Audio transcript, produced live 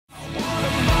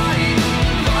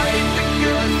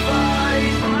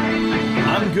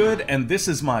good? And this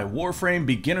is my Warframe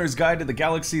Beginner's Guide to the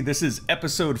Galaxy. This is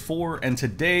episode 4, and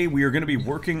today we are going to be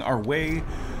working our way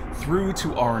through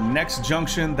to our next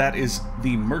junction. That is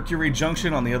the Mercury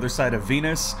Junction on the other side of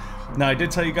Venus. Now, I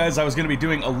did tell you guys I was going to be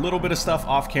doing a little bit of stuff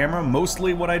off camera.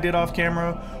 Mostly what I did off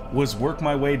camera was work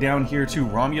my way down here to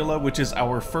Romula, which is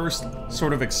our first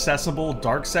sort of accessible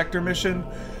Dark Sector mission.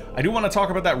 I do want to talk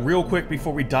about that real quick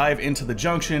before we dive into the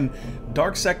junction.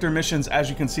 Dark Sector missions, as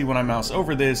you can see when I mouse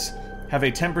over this, have a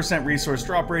 10% resource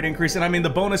drop rate increase, and I mean the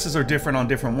bonuses are different on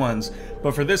different ones,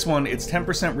 but for this one it's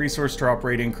 10% resource drop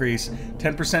rate increase,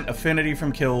 10% affinity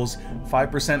from kills,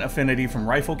 5% affinity from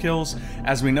rifle kills.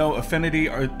 As we know, affinity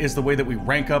is the way that we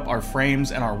rank up our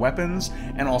frames and our weapons,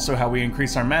 and also how we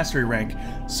increase our mastery rank.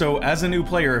 So as a new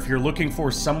player, if you're looking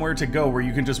for somewhere to go where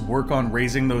you can just work on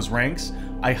raising those ranks,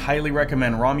 I highly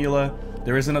recommend Romula.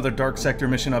 There is another Dark Sector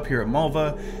mission up here at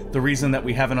Malva. The reason that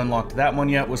we haven't unlocked that one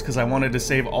yet was because I wanted to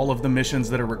save all of the missions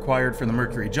that are required for the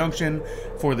Mercury Junction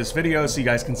for this video so you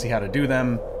guys can see how to do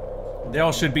them. They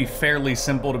all should be fairly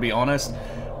simple, to be honest,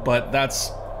 but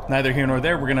that's neither here nor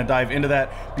there. We're going to dive into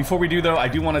that. Before we do, though, I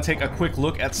do want to take a quick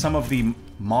look at some of the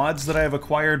mods that I have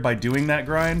acquired by doing that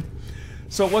grind.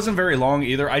 So it wasn't very long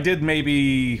either. I did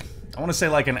maybe, I want to say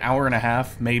like an hour and a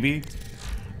half, maybe,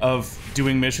 of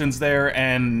doing missions there,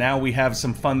 and now we have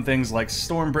some fun things like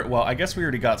Stormbringer. Well, I guess we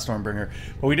already got Stormbringer,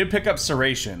 but we did pick up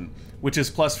Serration, which is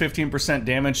plus 15%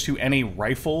 damage to any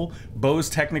rifle.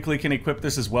 Bows technically can equip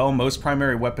this as well. Most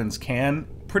primary weapons can.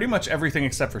 Pretty much everything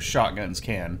except for shotguns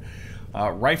can.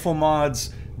 Rifle mods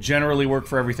generally work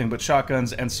for everything but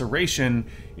shotguns, and Serration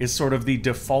is sort of the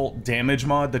default damage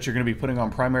mod that you're going to be putting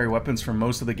on primary weapons for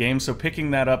most of the game, so picking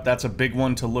that up, that's a big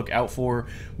one to look out for.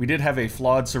 We did have a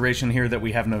flawed Serration here that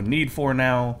we have no need for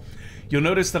now. You'll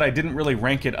notice that I didn't really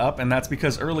rank it up, and that's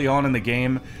because early on in the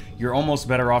game, you're almost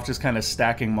better off just kind of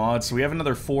stacking mods. So we have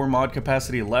another 4 mod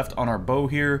capacity left on our bow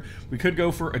here. We could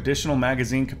go for additional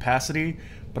magazine capacity,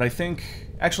 but I think,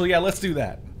 actually, yeah, let's do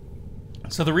that.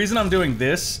 So the reason I'm doing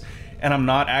this, and I'm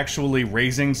not actually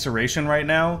raising Serration right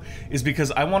now, is because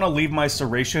I want to leave my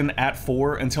Serration at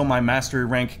 4 until my mastery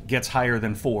rank gets higher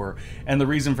than 4. And the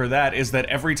reason for that is that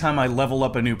every time I level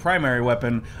up a new primary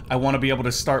weapon, I want to be able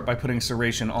to start by putting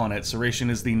Serration on it.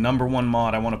 Serration is the #1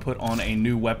 mod I want to put on a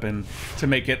new weapon to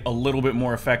make it a little bit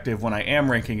more effective when I am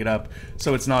ranking it up,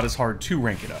 so it's not as hard to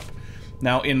rank it up.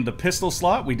 Now, in the pistol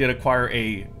slot, we did acquire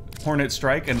a Hornet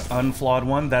Strike, an unflawed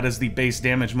one. That is the base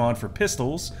damage mod for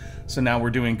pistols, so now we're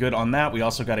doing good on that. We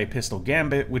also got a Pistol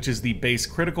Gambit, which is the base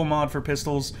critical mod for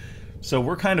pistols, so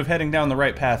we're kind of heading down the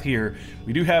right path here.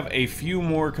 We do have a few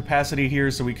more capacity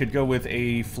here, so we could go with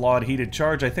a flawed heated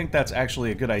charge. I think that's actually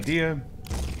a good idea.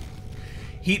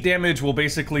 Heat damage will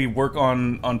basically work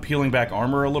on peeling back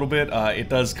armor a little bit. It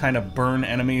does kind of burn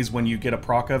enemies when you get a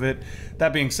proc of it.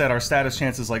 That being said, our status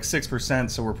chance is like 6%,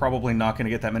 so we're probably not going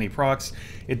to get that many procs.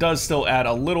 It does still add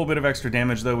a little bit of extra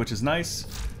damage, though, which is nice,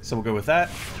 so we'll go with that.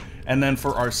 And then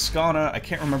for our Skana, I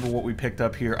can't remember what we picked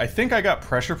up here. I think I got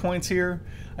pressure points here.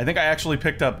 I think I actually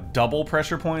picked up double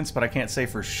pressure points, but I can't say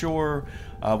for sure.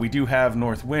 We do have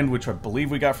North Wind, which I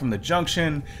believe we got from the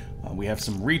Junction. We have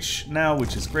some reach now,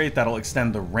 which is great. That'll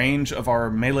extend the range of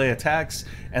our melee attacks.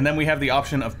 And then we have the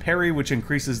option of parry, which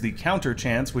increases the counter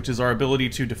chance, which is our ability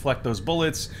to deflect those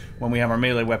bullets when we have our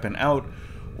melee weapon out.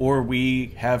 Or we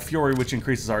have Fury, which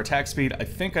increases our attack speed. I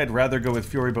think I'd rather go with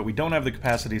Fury, but we don't have the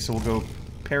capacity, so we'll go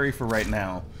parry for right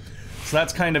now. So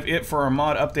that's kind of it for our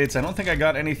mod updates. I don't think I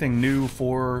got anything new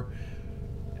for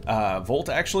Volt,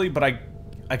 actually, but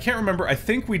I can't remember. I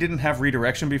think we didn't have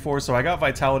redirection before, so I got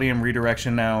Vitality and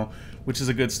redirection now, which is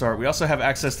a good start. We also have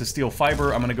access to Steel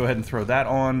Fiber. I'm going to go ahead and throw that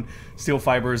on. Steel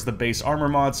Fiber is the base armor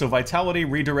mod, so Vitality,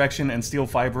 Redirection, and Steel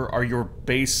Fiber are your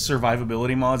base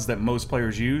survivability mods that most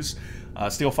players use.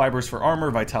 Steel Fiber is for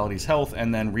armor, Vitality's health,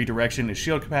 and then Redirection is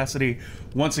shield capacity.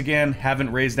 Once again,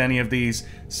 haven't raised any of these.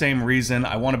 Same reason.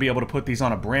 I want to be able to put these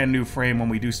on a brand new frame when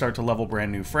we do start to level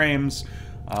brand new frames.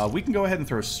 We can go ahead and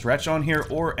throw Stretch on here,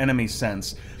 or Enemy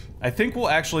Sense. I think we'll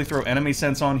actually throw Enemy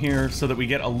Sense on here so that we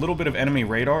get a little bit of enemy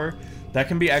radar. That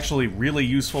can be actually really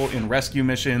useful in rescue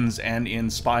missions and in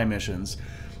spy missions.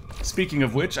 Speaking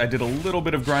of which, I did a little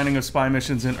bit of grinding of spy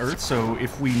missions in Earth, so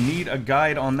if we need a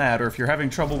guide on that, or if you're having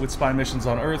trouble with spy missions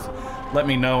on Earth, let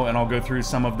me know and I'll go through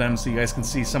some of them so you guys can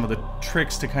see some of the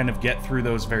tricks to kind of get through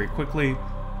those very quickly.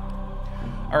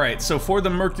 Alright, so for the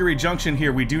Mercury Junction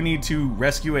here, we do need to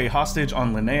rescue a hostage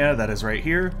on Linnea, that is right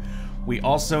here. We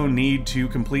also need to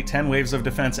complete 10 waves of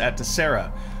defense at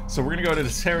Tessera. So we're going to go to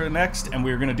Tessera next, and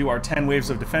we're going to do our 10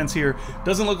 waves of defense here.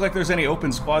 Doesn't look like there's any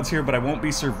open squads here, but I won't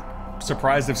be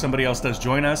surprised if somebody else does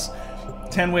join us.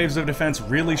 10 waves of defense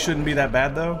really shouldn't be that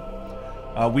bad, though.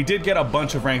 We did get a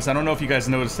bunch of ranks. I don't know if you guys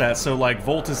noticed that. So like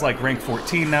Volt is like rank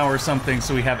 14 now or something.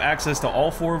 So we have access to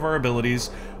all 4 of our abilities,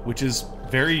 which is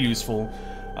very useful,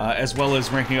 as well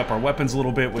as ranking up our weapons a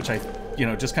little bit, which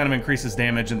just kind of increases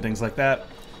damage and things like that.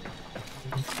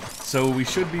 So we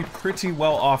should be pretty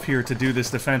well off here to do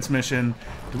this defense mission.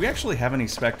 Do we actually have any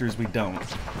specters? We don't.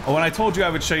 Oh, and I told you I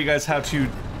would show you guys how to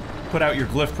put out your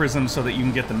glyph prism so that you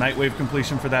can get the Nightwave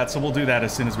completion for that. So we'll do that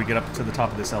as soon as we get up to the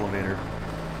top of this elevator.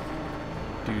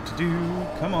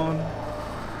 Come on.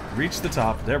 Reach the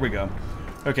top. There we go.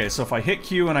 Okay, so if I hit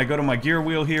Q and I go to my gear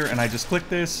wheel here and I just click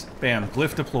this, bam,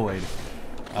 glyph deployed.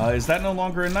 Is that no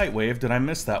longer a Nightwave? Did I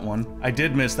miss that one? I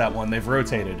did miss that one. They've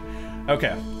rotated.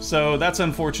 Okay, so that's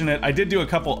unfortunate. I did do a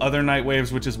couple other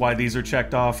Nightwaves, which is why these are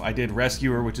checked off. I did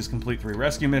Rescuer, which is complete 3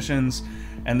 rescue missions,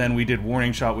 and then we did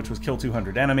Warning Shot, which was kill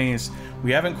 200 enemies.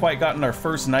 We haven't quite gotten our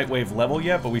first Nightwave level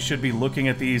yet, but we should be looking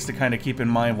at these to kind of keep in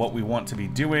mind what we want to be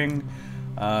doing.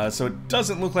 So it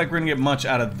doesn't look like we're going to get much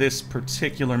out of this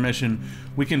particular mission.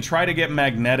 We can try to get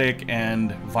magnetic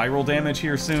and viral damage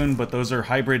here soon, but those are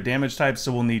hybrid damage types,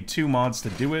 so we'll need 2 mods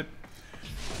to do it.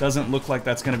 Doesn't look like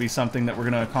that's going to be something that we're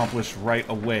going to accomplish right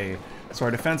away. So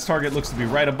our defense target looks to be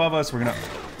right above us. We're going to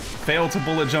fail to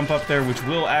bullet jump up there, which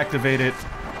will activate it.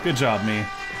 Good job, me.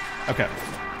 Okay,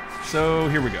 so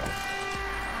here we go.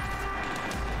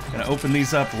 Gonna open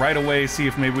these up right away, see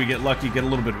if maybe we get lucky, get a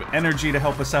little bit of energy to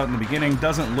help us out in the beginning.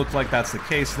 Doesn't look like that's the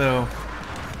case, though.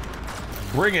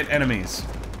 Bring it, enemies.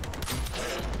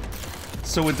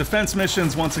 So with defense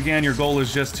missions, once again, your goal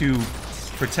is just to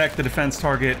protect the defense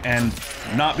target and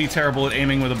not be terrible at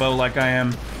aiming with a bow like I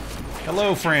am.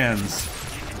 Hello, friends.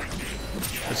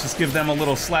 Let's just give them a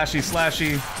little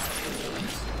slashy.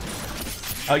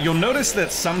 You'll notice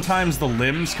that sometimes the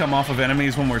limbs come off of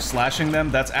enemies when we're slashing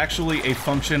them. That's actually a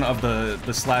function of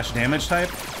the slash damage type.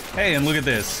 Hey, and look at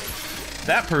this.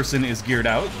 That person is geared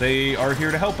out. They are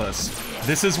here to help us.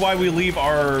 This is why we leave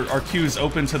our queues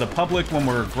open to the public when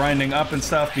we're grinding up and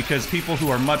stuff, because people who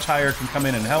are much higher can come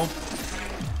in and help.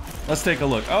 Let's take a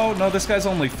look. Oh, no, this guy's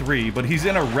only 3, but he's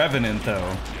in a Revenant,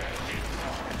 though.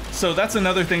 So that's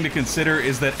another thing to consider,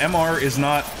 is that MR is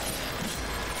not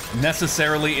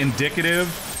necessarily indicative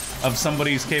of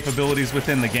somebody's capabilities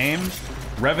within the game.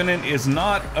 Revenant is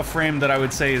not a frame that I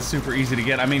would say is super easy to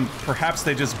get. I mean, perhaps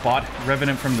they just bought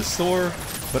Revenant from the store,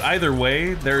 but either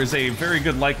way, there is a very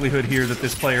good likelihood here that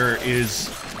this player is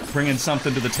bringing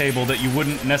something to the table that you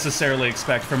wouldn't necessarily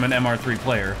expect from an MR3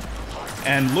 player.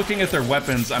 And looking at their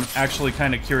weapons, I'm actually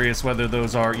kind of curious whether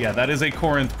those are... Yeah, that is a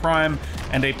Corinth Prime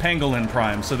and a Pangolin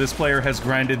Prime, so this player has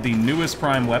grinded the newest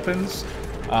Prime weapons.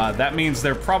 That means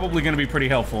they're probably going to be pretty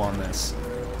helpful on this.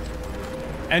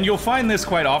 And you'll find this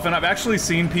quite often. I've actually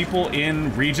seen people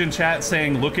in region chat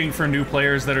saying looking for new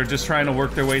players that are just trying to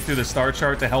work their way through the star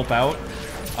chart to help out.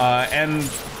 And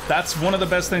that's one of the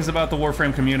best things about the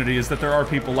Warframe community, is that there are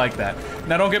people like that.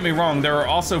 Now, don't get me wrong, there are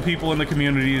also people in the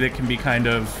community that can be kind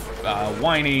of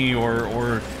whiny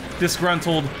or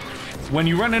disgruntled. When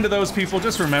you run into those people,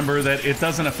 just remember that it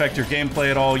doesn't affect your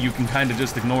gameplay at all. You can kind of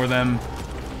just ignore them.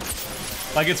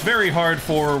 Like, it's very hard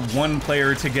for one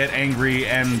player to get angry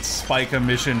and spike a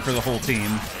mission for the whole team.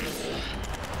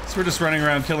 So we're just running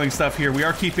around killing stuff here. We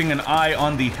are keeping an eye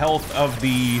on the health of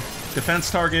the defense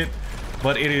target,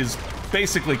 but it is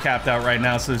basically capped out right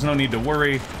now, so there's no need to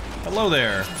worry. Hello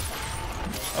there.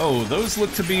 Oh, those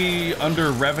look to be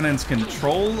under Revenant's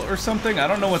control or something? I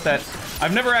don't know what that...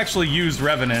 I've never actually used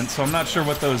Revenant, so I'm not sure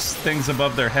what those things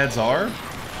above their heads are.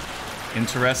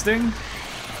 Interesting.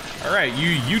 Alright,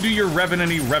 you do your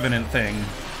Revenant-y Revenant thing.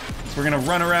 So we're gonna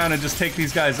run around and just take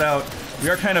these guys out. We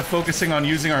are kind of focusing on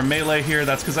using our melee here.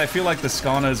 That's because I feel like the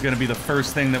Skana is gonna be the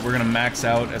first thing that we're gonna max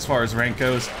out as far as rank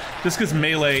goes. Just because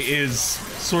melee is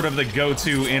sort of the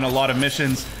go-to in a lot of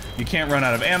missions. You can't run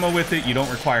out of ammo with it, you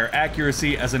don't require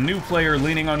accuracy. As a new player,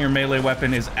 leaning on your melee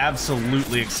weapon is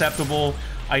absolutely acceptable.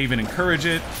 I even encourage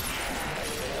it.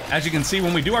 As you can see,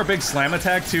 when we do our big slam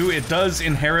attack too, it does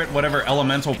inherit whatever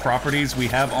elemental properties we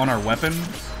have on our weapon.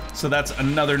 So that's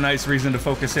another nice reason to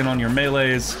focus in on your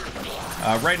melees.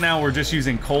 Right now we're just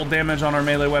using cold damage on our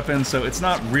melee weapon, so it's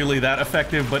not really that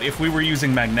effective, but if we were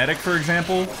using magnetic, for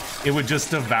example, it would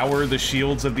just devour the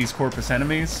shields of these Corpus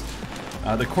enemies.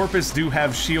 The Corpus do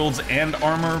have shields and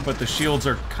armor, but the shields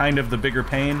are kind of the bigger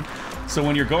pain. So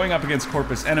when you're going up against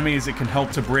Corpus enemies, it can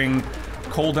help to bring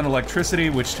cold and electricity,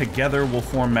 which together will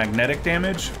form magnetic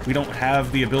damage. We don't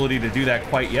have the ability to do that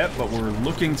quite yet, but we're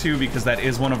looking to, because that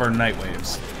is one of our night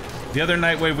waves. The other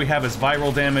night wave we have is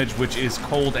viral damage, which is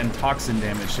cold and toxin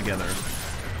damage together.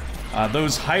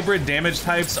 Those hybrid damage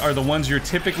types are the ones you're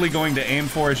typically going to aim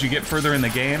for as you get further in the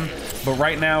game, but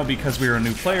right now, because we are a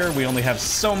new player, we only have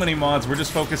so many mods, we're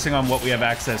just focusing on what we have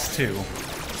access to.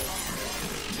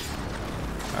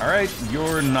 Alright,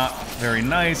 you're not very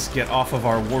nice. Get off of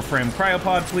our Warframe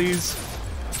cryopod, please.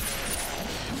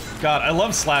 God, I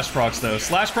love slash procs, though.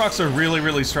 Slash procs are really,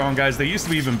 really strong, guys. They used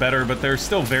to be even better, but they're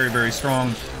still very, very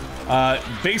strong.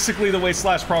 Basically, the way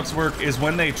slash procs work is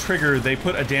when they trigger, they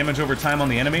put a damage over time on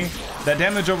the enemy. That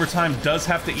damage over time does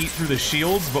have to eat through the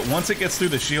shields, but once it gets through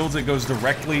the shields, it goes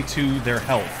directly to their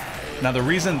health. Now, the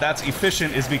reason that's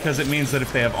efficient is because it means that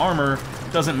if they have armor,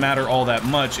 it doesn't matter all that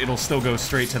much, it'll still go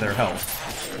straight to their health.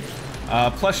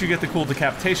 Plus, you get the cool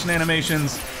decapitation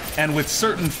animations, and with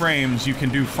certain frames, you can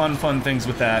do fun things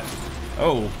with that.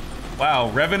 Oh, wow,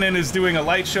 Revenant is doing a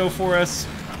light show for us.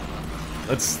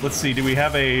 Let's see, do we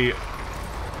have a...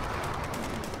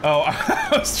 Oh, I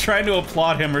was trying to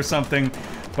applaud him or something,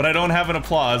 but I don't have an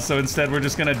applause, so instead we're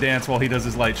just gonna dance while he does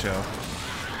his light show.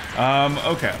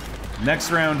 Okay.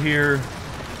 Next round here.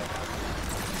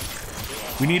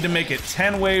 We need to make it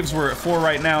 10 waves. We're at 4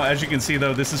 right now. As you can see,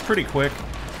 though, this is pretty quick.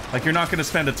 Like, you're not gonna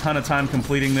spend a ton of time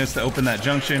completing this to open that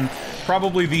junction.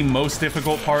 Probably the most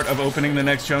difficult part of opening the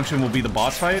next junction will be the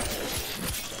boss fight,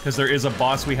 because there is a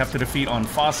boss we have to defeat on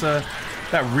Fossa.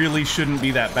 That really shouldn't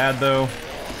be that bad, though.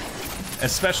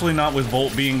 Especially not with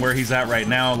Volt being where he's at right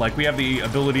now. Like, we have the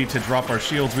ability to drop our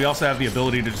shields. We also have the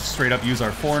ability to just straight up use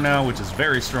our 4 now, which is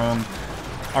very strong.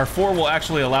 Our 4 will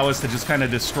actually allow us to just kind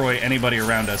of destroy anybody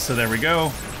around us. So there we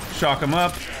go. Shock them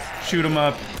up, shoot them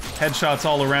up, headshots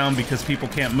all around because people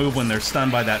can't move when they're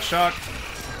stunned by that shock.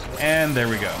 And there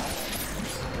we go.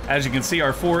 As you can see,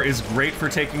 our 4 is great for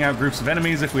taking out groups of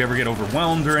enemies if we ever get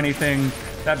overwhelmed or anything.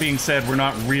 That being said, we're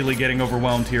not really getting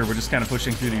overwhelmed here. We're just kind of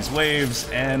pushing through these waves,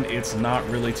 and it's not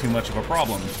really too much of a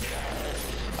problem.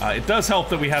 It does help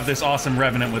that we have this awesome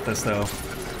Revenant with us, though.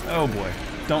 Oh boy,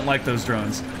 don't like those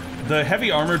drones. The heavy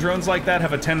armor drones like that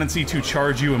have a tendency to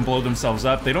charge you and blow themselves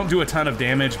up. They don't do a ton of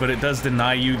damage, but it does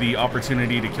deny you the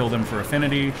opportunity to kill them for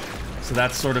affinity. So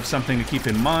that's sort of something to keep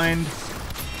in mind.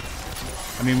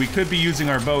 I mean, we could be using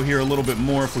our bow here a little bit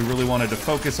more if we really wanted to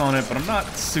focus on it, but I'm not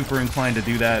super inclined to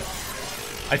do that.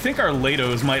 I think our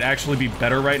Latos might actually be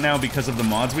better right now because of the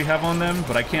mods we have on them,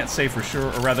 but I can't say for sure.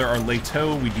 Or rather, our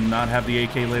Lato, we do not have the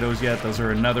AK Latos yet. Those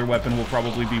are another weapon we'll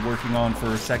probably be working on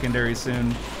for secondary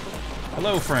soon.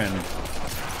 Hello, friend.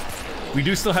 We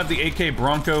do still have the AK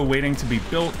Bronco waiting to be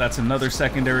built. That's another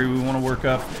secondary we want to work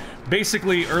up.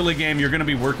 Basically, early game, you're going to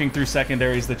be working through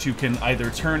secondaries that you can either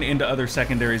turn into other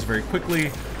secondaries very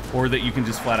quickly, or that you can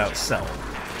just flat out sell.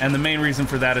 And the main reason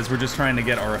for that is we're just trying to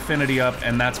get our affinity up,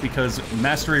 and that's because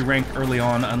Mastery Rank early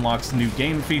on unlocks new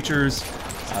game features.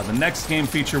 The next game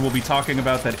feature we'll be talking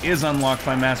about that is unlocked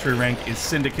by Mastery Rank is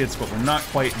Syndicates, but we're not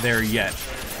quite there yet.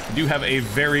 We do have a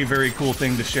very, very cool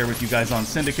thing to share with you guys on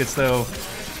Syndicates, though.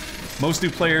 Most new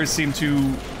players seem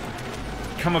to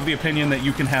come of the opinion that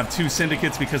you can have 2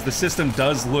 syndicates because the system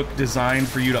does look designed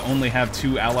for you to only have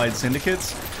 2 allied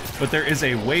syndicates. But there is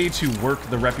a way to work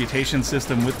the reputation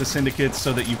system with the syndicates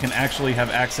so that you can actually have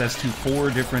access to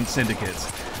 4 different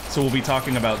syndicates. So we'll be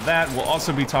talking about that. We'll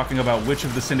also be talking about which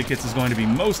of the syndicates is going to be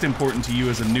most important to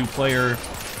you as a new player.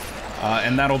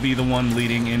 And that'll be the one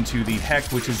leading into the Heck,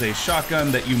 which is a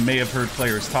shotgun that you may have heard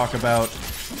players talk about.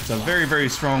 It's a very, very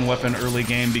strong weapon early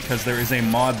game because there is a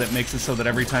mod that makes it so that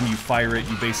every time you fire it,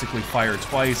 you basically fire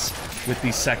twice, with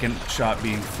the second shot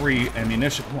being free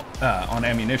ammunition on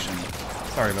ammunition.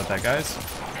 Sorry about that, guys.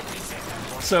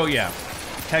 So yeah,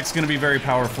 Heck's going to be very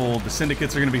powerful. The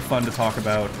syndicates are going to be fun to talk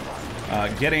about.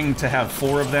 Getting to have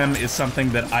 4 of them is something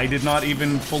that I did not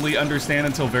even fully understand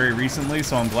until very recently,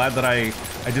 so I'm glad that I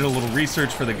did a little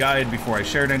research for the guide before I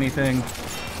shared anything.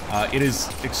 It is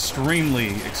extremely,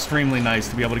 extremely nice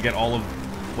to be able to get all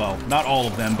of, well, not all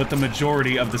of them, but the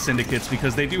majority of the syndicates,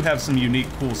 because they do have some unique,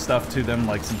 cool stuff to them,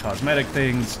 like some cosmetic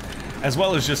things, as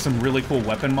well as just some really cool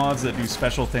weapon mods that do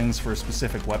special things for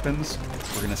specific weapons.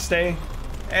 We're gonna stay.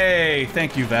 Hey,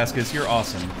 thank you, Vasquez. You're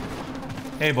awesome.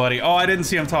 Hey, buddy. Oh, I didn't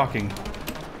see him talking.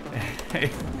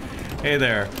 Hey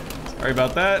there. Sorry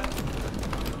about that.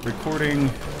 Recording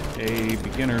a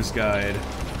beginner's guide.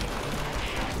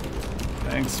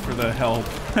 Thanks for the help.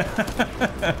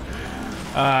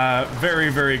 Very,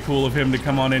 very cool of him to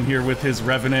come on in here with his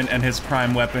Revenant and his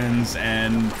prime weapons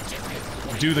and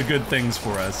do the good things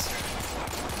for us.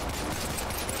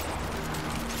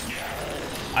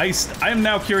 I am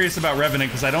now curious about Revenant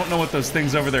because I don't know what those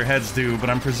things over their heads do, but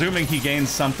I'm presuming he gains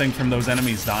something from those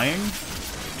enemies dying.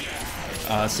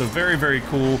 So very, very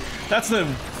cool. That's the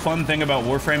fun thing about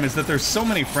Warframe is that there's so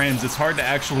many frames, it's hard to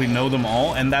actually know them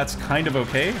all, and that's kind of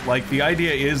okay. Like, the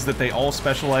idea is that they all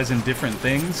specialize in different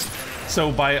things.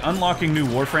 So by unlocking new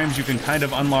Warframes, you can kind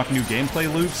of unlock new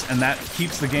gameplay loops, and that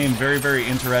keeps the game very, very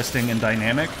interesting and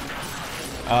dynamic.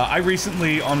 I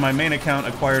recently, on my main account,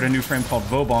 acquired a new frame called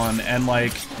Vauban, and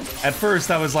like, at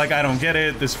first I was like, I don't get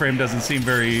it, this frame doesn't seem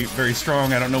very, very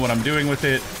strong, I don't know what I'm doing with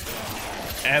it.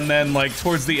 And then, like,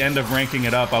 towards the end of ranking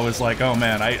it up, I was like, oh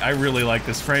man, I really like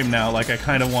this frame now, like, I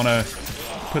kind of want to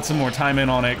put some more time in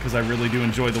on it, because I really do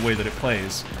enjoy the way that it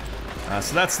plays.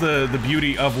 So that's the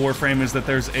beauty of Warframe, is that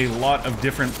there's a lot of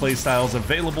different playstyles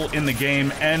available in the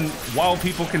game, and while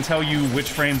people can tell you which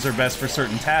frames are best for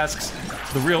certain tasks,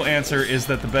 the real answer is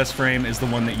that the best frame is the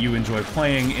one that you enjoy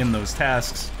playing in those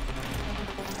tasks.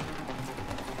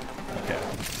 Okay,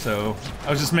 so I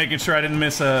was just making sure I didn't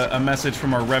miss a message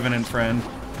from our Revenant friend.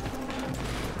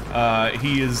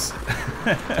 He is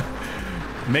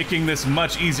making this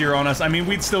much easier on us. I mean,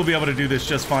 we'd still be able to do this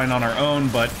just fine on our own,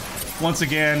 but once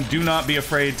again, do not be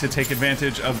afraid to take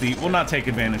advantage of the... Well, not take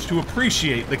advantage, to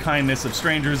appreciate the kindness of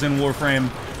strangers in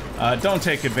Warframe. Don't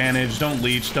take advantage, don't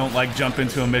leech, don't, like, jump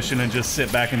into a mission and just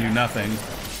sit back and do nothing.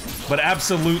 But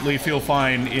absolutely feel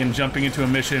fine in jumping into a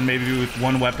mission, maybe with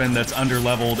one weapon that's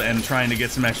under-leveled and trying to get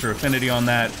some extra affinity on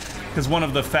that. Because one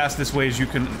of the fastest ways you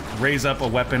can raise up a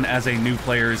weapon as a new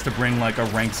player is to bring, like, a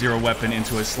rank 0 weapon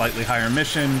into a slightly higher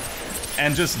mission.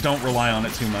 And just don't rely on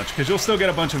it too much, because you'll still get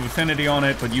a bunch of affinity on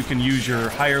it, but you can use your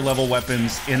higher level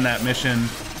weapons in that mission.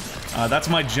 That's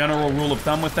my general rule of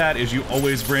thumb with that, is you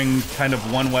always bring kind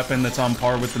of one weapon that's on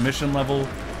par with the mission level,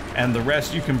 and the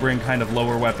rest you can bring kind of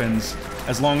lower weapons.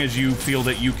 As long as you feel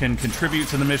that you can contribute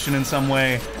to the mission in some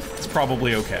way, it's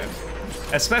probably okay.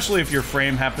 Especially if your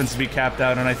frame happens to be capped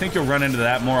out, and I think you'll run into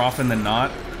that more often than not.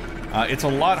 It's a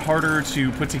lot harder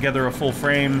to put together a full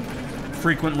frame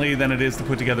frequently than it is to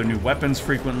put together new weapons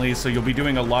frequently, so you'll be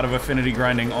doing a lot of affinity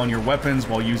grinding on your weapons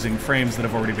while using frames that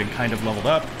have already been kind of leveled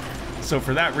up. So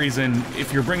for that reason,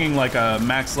 if you're bringing like a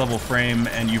max level frame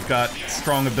and you've got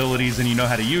strong abilities and you know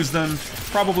how to use them,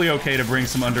 probably okay to bring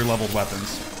some under-leveled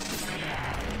weapons.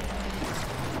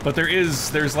 But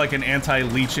there's like an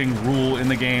anti-leeching rule in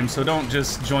the game, so don't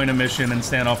just join a mission and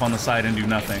stand off on the side and do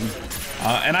nothing.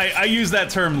 And I use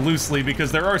that term loosely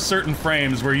because there are certain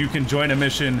frames where you can join a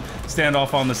mission, stand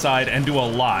off on the side, and do a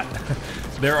lot.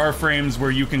 There are frames where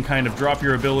you can kind of drop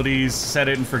your abilities, set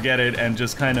it and forget it, and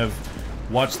just kind of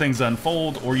watch things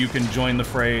unfold, or you can join the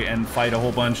fray and fight a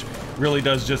whole bunch. Really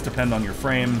does just depend on your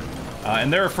frame.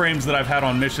 And there are frames that I've had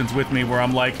on missions with me where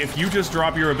I'm like, if you just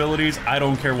drop your abilities, I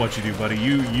don't care what you do, buddy.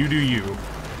 You do you.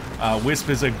 Wisp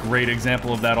is a great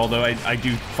example of that, although I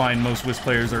do find most Wisp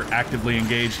players are actively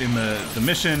engaged in the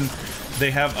mission. They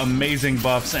have amazing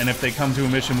buffs, and if they come to a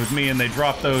mission with me and they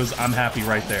drop those, I'm happy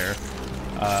right there.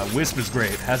 Wisp is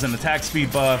great. Has an attack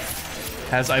speed buff,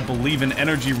 has, I believe, an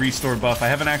energy restore buff. I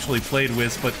haven't actually played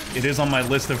Wisp, but it is on my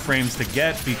list of frames to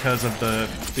get because of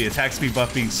the attack speed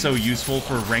buff being so useful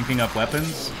for ranking up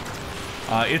weapons.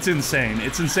 It's insane.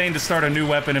 It's insane to start a new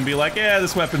weapon and be like, yeah,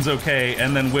 this weapon's okay,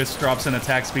 and then Wisp drops an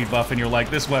attack speed buff and you're like,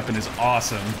 this weapon is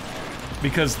awesome.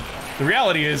 Because the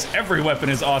reality is, every weapon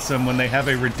is awesome when they have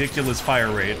a ridiculous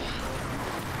fire rate.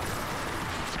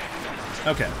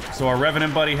 Okay, so our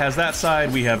Revenant buddy has that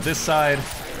side, we have this side.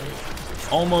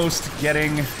 Almost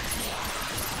getting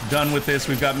done with this.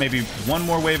 We've got maybe one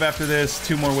more wave after this,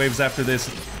 2 more waves after this.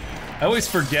 I always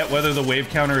forget whether the wave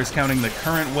counter is counting the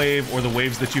current wave or the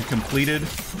waves that you've completed.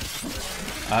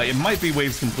 It might be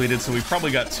waves completed, so we've probably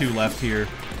got 2 left here.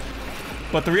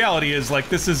 But the reality is, like,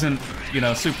 this isn't, you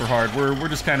know, super hard. We're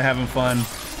just kind of having fun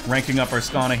ranking up our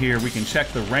Skana here. We can check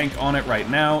the rank on it right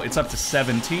now. It's up to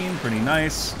 17, pretty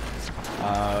nice.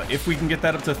 If we can get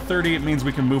that up to 30, it means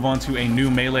we can move on to a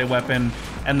new melee weapon.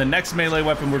 And the next melee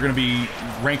weapon we're going to be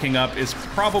ranking up is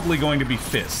probably going to be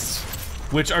fists,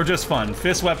 which are just fun.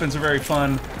 Fist weapons are very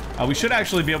fun. We should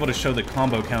actually be able to show the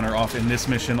combo counter off in this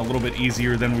mission a little bit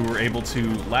easier than we were able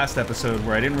to last episode,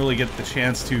 where I didn't really get the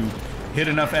chance to hit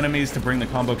enough enemies to bring the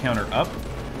combo counter up.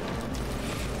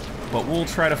 But we'll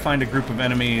try to find a group of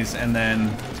enemies and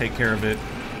then take care of it.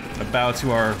 A bow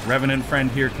to our Revenant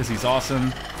friend here, because he's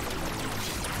awesome.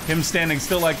 Him standing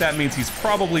still like that means he's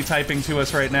probably typing to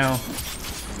us right now.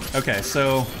 Okay,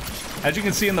 so as you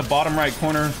can see in the bottom right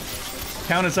corner,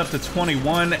 count is up to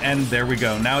 21, and there we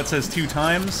go. Now it says 2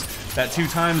 times. That 2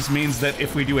 times means that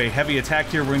if we do a heavy attack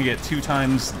here, we're going to get 2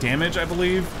 times damage, I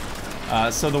believe.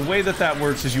 So the way that that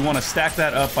works is you want to stack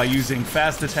that up by using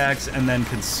fast attacks and then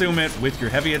consume it with your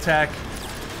heavy attack.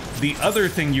 The other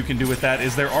thing you can do with that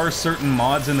is there are certain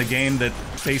mods in the game that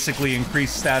basically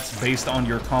increase stats based on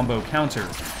your combo counter.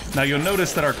 Now you'll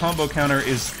notice that our combo counter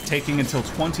is taking until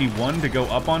 21 to go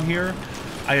up on here.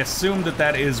 I assume that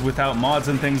that is without mods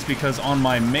and things because on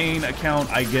my main account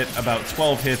I get about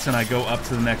 12 hits and I go up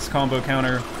to the next combo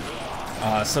counter.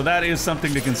 So that is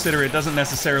something to consider. It doesn't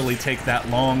necessarily take that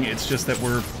long, it's just that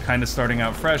we're kind of starting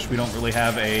out fresh. We don't really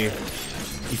have a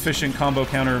efficient combo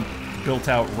counter built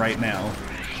out right now.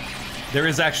 There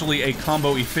is actually a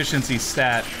combo efficiency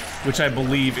stat, which I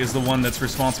believe is the one that's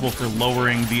responsible for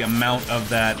lowering the amount of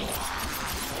that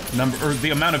number, or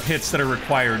the amount of hits that are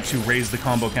required to raise the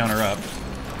combo counter up.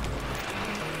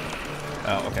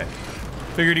 Oh, okay.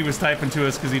 Figured he was typing to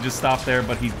us because he just stopped there,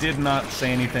 but he did not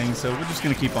say anything, so we're just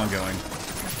going to keep on going.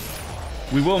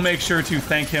 We will make sure to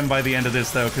thank him by the end of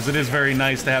this, though, because it is very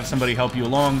nice to have somebody help you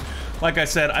along. Like I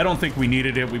said, I don't think we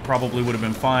needed it. We probably would have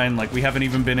been fine. Like, we haven't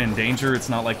even been in danger. It's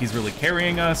not like he's really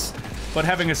carrying us. But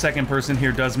having a second person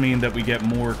here does mean that we get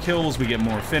more kills, we get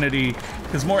more affinity,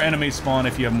 because more enemies spawn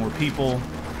if you have more people.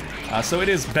 So it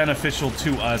is beneficial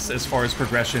to us as far as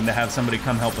progression to have somebody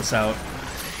come help us out.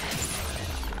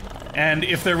 And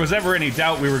if there was ever any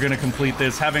doubt we were going to complete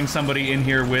this, having somebody in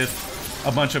here with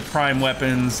a bunch of prime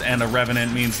weapons and a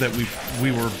revenant means that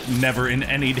we were never in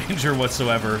any danger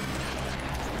whatsoever.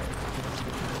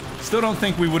 Still don't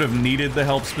think we would have needed the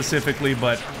help specifically,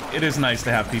 but it is nice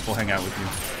to have people hang out with you.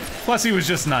 Plus, he was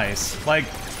just nice. Like,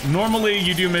 normally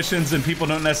you do missions and people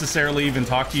don't necessarily even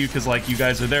talk to you because, like, you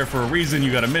guys are there for a reason,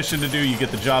 you got a mission to do, you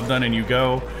get the job done and you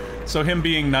go. So him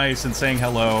being nice and saying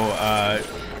hello,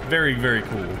 very, very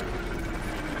cool.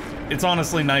 It's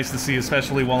honestly nice to see,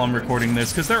 especially while I'm recording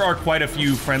this, because there are quite a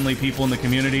few friendly people in the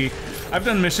community. I've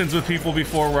done missions with people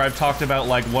before where I've talked about,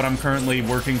 like, what I'm currently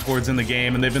working towards in the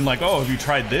game, and they've been like, oh, have you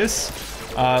tried this?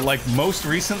 Like, most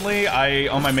recently,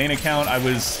 on my main account, I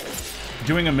was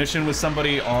doing a mission with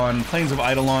somebody on Plains of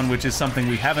Eidolon, which is something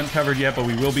we haven't covered yet, but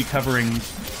we will be covering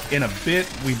in a bit.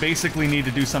 We basically need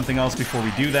to do something else before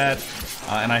we do that,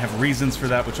 and I have reasons for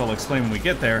that, which I'll explain when we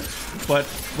get there. But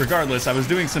regardless, I was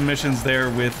doing some missions there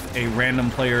with a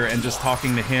random player and just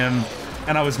talking to him,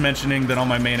 and I was mentioning that on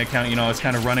my main account, you know, I was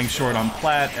kind of running short on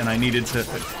plat, and I needed to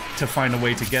find a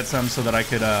way to get some so that I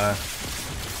could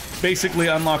basically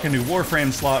unlock a new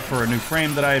Warframe slot for a new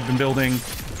frame that I had been building.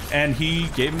 And he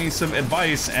gave me some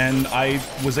advice, and I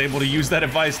was able to use that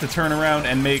advice to turn around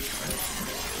and make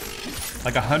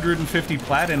like 150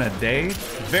 plat in a day.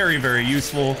 Very, very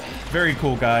useful. Very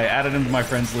cool guy. Added him to my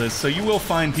friends list. So you will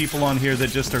find people on here that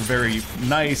just are very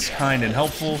nice, kind, and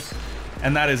helpful.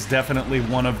 And that is definitely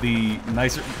one of the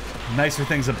nicer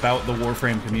things about the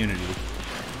Warframe community.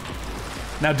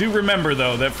 Now do remember,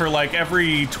 though, that for like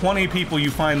every 20 people you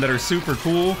find that are super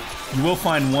cool, you will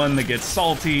find one that gets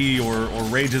salty or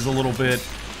rages a little bit,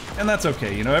 and that's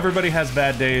okay. You know, everybody has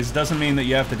bad days. Doesn't mean that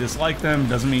you have to dislike them,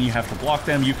 doesn't mean you have to block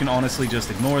them. You can honestly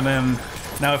just ignore them.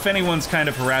 Now, if anyone's kind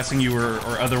of harassing you or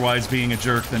otherwise being a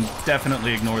jerk, then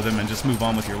definitely ignore them and just move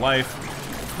on with your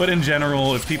life. But in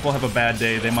general, if people have a bad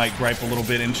day, they might gripe a little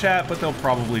bit in chat, but they'll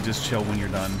probably just chill when you're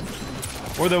done.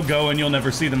 Or they'll go and you'll never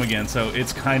see them again, so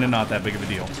it's kind of not that big of a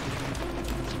deal.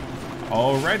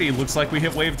 Alrighty, looks like we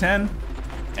hit wave 10.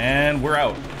 And we're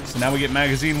out. So now we get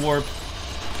magazine warp.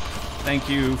 Thank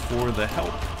you for the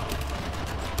help.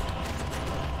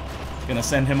 Gonna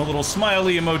send him a little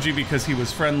smiley emoji because he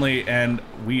was friendly, and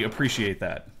we appreciate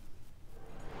that.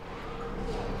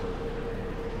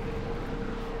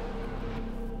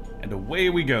 And away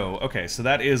we go. Okay, so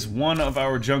that is one of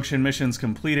our Junction missions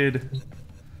completed.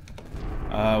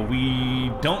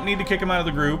 We don't need to kick him out of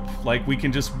the group. Like, we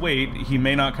can just wait. He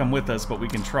may not come with us, but we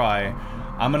can try.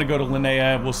 I'm gonna go to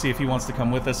Linnea. We'll see if he wants to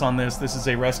come with us on this. This is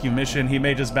a rescue mission. He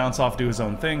may just bounce off, do his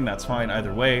own thing. That's fine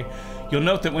either way. You'll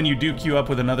note that when you do queue up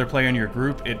with another player in your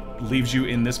group, it leaves you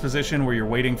in this position where you're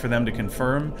waiting for them to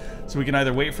confirm. So we can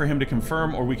either wait for him to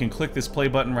confirm, or we can click this play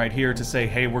button right here to say,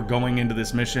 hey, we're going into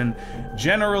this mission.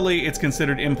 Generally, it's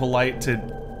considered impolite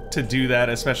to do that,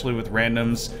 especially with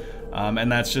randoms.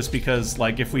 And that's just because,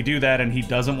 like, if we do that and he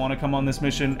doesn't want to come on this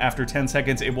mission, after 10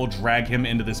 seconds, it will drag him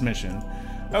into this mission.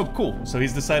 Oh, cool. So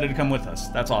he's decided to come with us.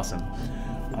 That's awesome.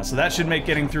 So that should make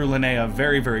getting through Linnea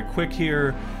very, very quick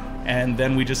here. And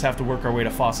then we just have to work our way to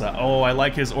Fossa. Oh, I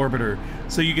like his orbiter.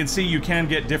 So you can see you can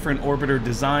get different orbiter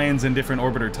designs and different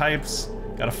orbiter types.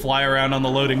 Gotta fly around on the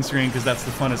loading screen because that's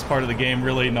the funnest part of the game,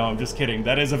 really. No, I'm just kidding.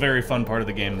 That is a very fun part of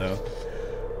the game, though.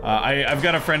 I've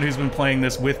got a friend who's been playing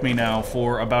this with me now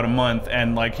for about a month,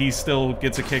 and like he still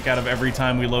gets a kick out of every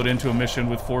time we load into a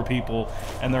mission with 4 people,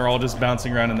 and they're all just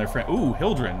bouncing around in their friend. Ooh,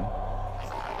 Hildren.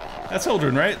 That's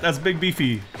Hildren, right? That's Big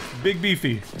Beefy. Big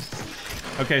Beefy.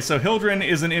 Okay, so Hildren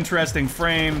is an interesting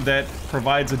frame that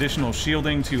provides additional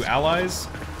shielding to allies.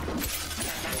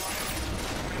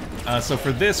 So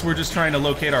for this, we're just trying to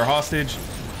locate our hostage.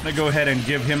 I'm gonna go ahead and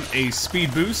give him a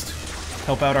speed boost.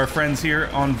 Help out our friends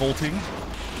here on vaulting.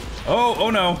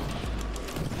 Oh no.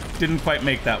 Didn't quite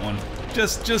make that one.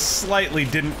 Just slightly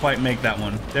didn't quite make that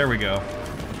one. There we go.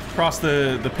 Across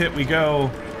the pit we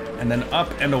go, and then up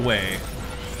and away.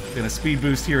 Gonna speed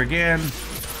boost here again.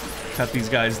 Cut these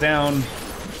guys down.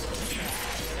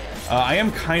 I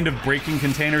am kind of breaking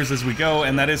containers as we go,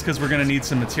 and that is because we're going to need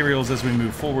some materials as we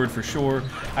move forward for sure.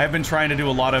 I have been trying to do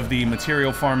a lot of the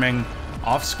material farming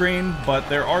off-screen, but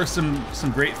there are some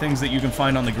great things that you can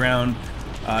find on the ground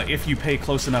if you pay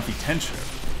close enough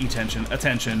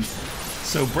attention.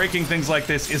 So breaking things like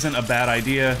this isn't a bad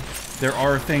idea. There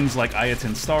are things like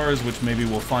Ayatin stars, which maybe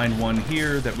we'll find one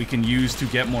here that we can use to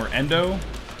get more endo.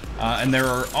 And there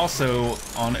are also,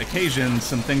 on occasion,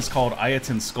 some things called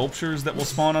Ayatin sculptures that will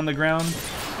spawn on the ground,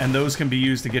 and those can be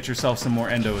used to get yourself some more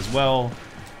endo as well.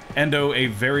 Endo, a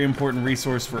very important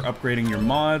resource for upgrading your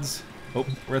mods. Oh,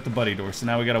 we're at the buddy door, so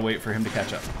now we gotta wait for him to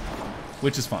catch up,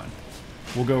 which is fine.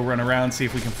 We'll go run around, see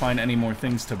if we can find any more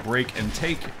things to break and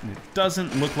take. It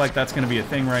doesn't look like that's gonna be a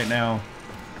thing right now.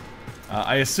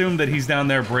 I assume that he's down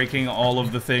there breaking all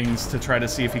of the things to try to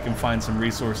see if he can find some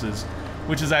resources,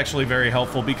 which is actually very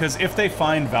helpful, because if they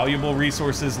find valuable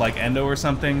resources like endo or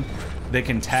something, they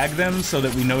can tag them so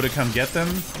that we know to come get them.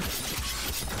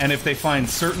 And if they find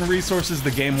certain resources,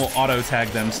 the game will auto-tag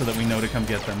them so that we know to come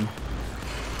get them.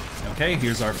 Okay,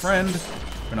 here's our friend.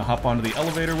 We're gonna hop onto the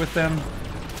elevator with them.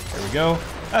 There we go.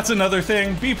 That's another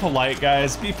thing. Be polite,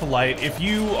 guys. Be polite. If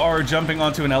you are jumping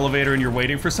onto an elevator and you're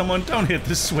waiting for someone, don't hit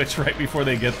the switch right before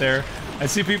they get there. I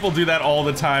see people do that all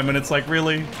the time, and it's like,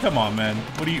 really? Come on, man.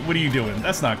 What are you doing?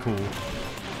 That's not cool.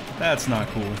 That's not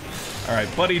cool. All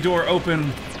right, buddy door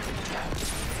open.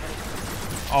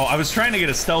 Oh, I was trying to get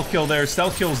a stealth kill there.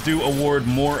 Stealth kills do award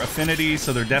more affinity,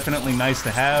 so they're definitely nice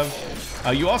to have.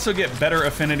 You also get better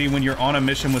affinity when you're on a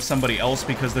mission with somebody else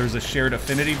because there's a shared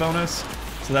affinity bonus.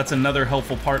 So that's another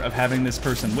helpful part of having this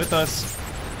person with us.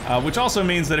 Which also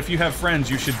means that if you have friends,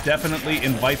 you should definitely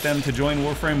invite them to join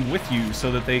Warframe with you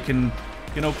so that they can,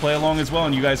 you know, play along as well,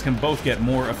 and you guys can both get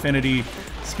more affinity.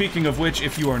 Speaking of which,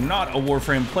 if you are not a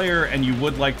Warframe player and you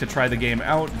would like to try the game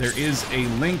out, there is a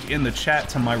link in the chat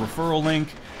to my referral link.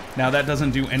 Now, that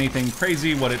doesn't do anything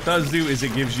crazy. What it does do is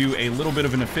it gives you a little bit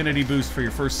of an affinity boost for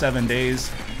your first 7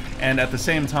 days, and at the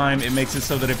same time, it makes it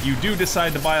so that if you do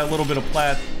decide to buy a little bit of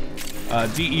plat,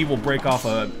 DE will break off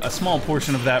a small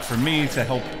portion of that for me to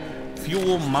help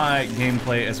fuel my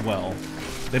gameplay as well.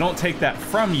 They don't take that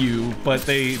from you, but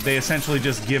they essentially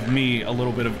just give me a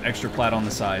little bit of extra plat on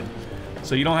the side.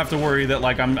 So you don't have to worry that,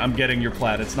 like, I'm getting your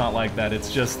plat. It's not like that.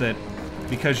 It's just that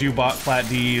because you bought plat,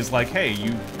 DE is like, hey,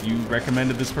 you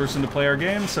recommended this person to play our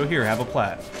game, so here, have a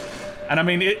plat. And I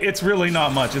mean, it's really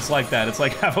not much. It's like that. It's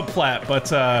like, have a plat,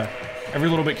 but every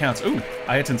little bit counts. Ooh,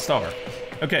 Ayatin star.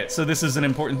 Okay, so this is an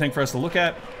important thing for us to look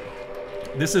at.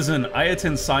 This is an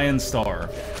Ayatin Cyan star.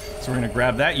 So we're gonna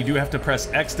grab that. You do have to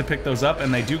press X to pick those up,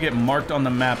 and they do get marked on the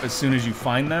map as soon as you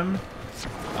find them.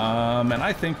 And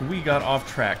I think we got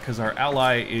off track because our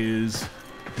ally is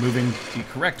moving the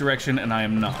correct direction and I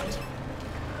am not.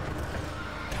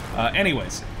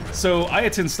 Anyways, so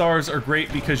Ayatin stars are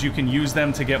great because you can use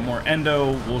them to get more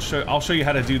endo. I'll show you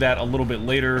how to do that a little bit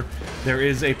later. There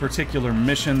is a particular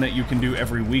mission that you can do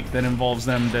every week that involves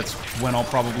them. That's when I'll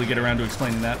probably get around to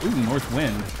explaining that. Ooh, North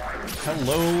Wind.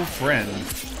 Hello, friend.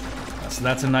 So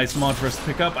that's a nice mod for us to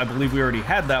pick up. I believe we already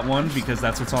had that one because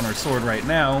that's what's on our sword right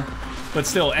now. But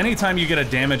still, anytime you get a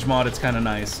damage mod, it's kind of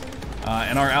nice.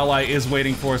 And our ally is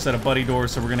waiting for us at a buddy door,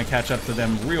 so we're going to catch up to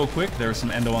them real quick. There's some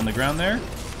endo on the ground there.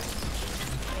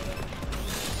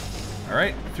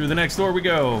 Alright, through the next door we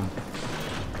go.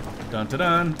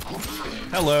 Dun-dun-dun.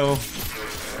 Hello.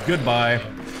 Goodbye.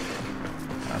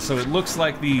 So it looks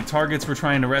like the targets we're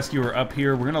trying to rescue are up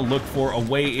here. We're going to look for a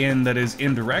way in that is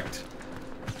indirect,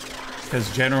 because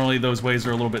generally those ways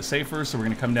are a little bit safer. So we're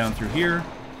going to come down through here,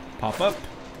 pop up,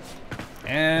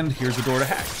 and here's the door to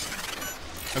hack.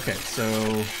 Okay, so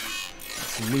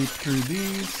let's loop through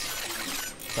these.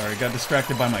 Sorry, I got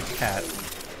distracted by my cat.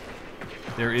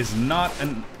 There is not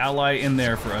an ally in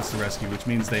there for us to rescue, which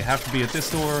means they have to be at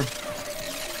this door.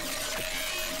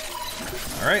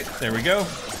 Alright, there we go.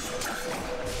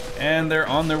 And they're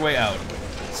on their way out.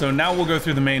 So now we'll go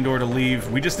through the main door to leave.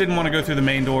 We just didn't want to go through the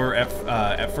main door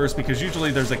at first because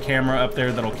usually there's a camera up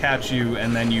there that'll catch you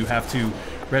and then you have to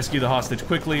rescue the hostage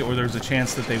quickly, or there's a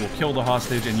chance that they will kill the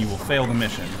hostage and you will fail the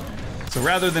mission. So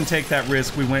rather than take that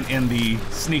risk, we went in the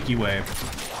sneaky way.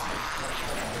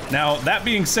 Now, that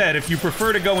being said, if you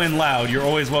prefer to go in loud, you're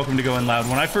always welcome to go in loud.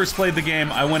 When I first played the game,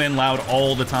 I went in loud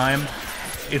all the time.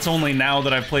 It's only now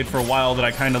that I've played for a while that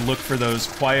I kind of look for those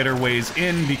quieter ways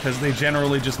in, because they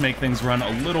generally just make things run a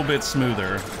little bit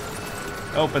smoother.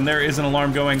 Oh, and there is an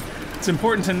alarm going. It's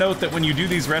important to note that when you do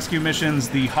these rescue missions,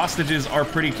 the hostages are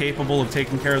pretty capable of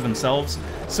taking care of themselves.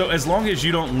 So as long as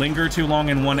you don't linger too long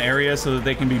in one area so that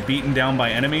they can be beaten down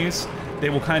by enemies, they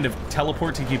will kind of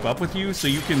teleport to keep up with you, so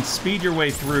you can speed your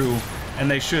way through, and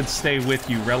they should stay with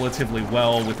you relatively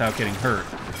well without getting hurt.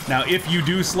 Now, if you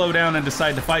do slow down and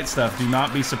decide to fight stuff, do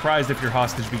not be surprised if your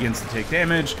hostage begins to take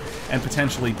damage and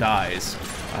potentially dies.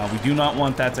 We do not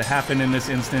want that to happen in this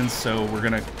instance, so we're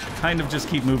gonna kind of just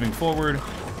keep moving forward.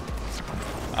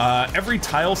 Every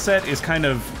tile set is kind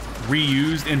of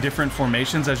reused in different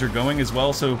formations as you're going as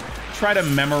well, so try to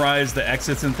memorize the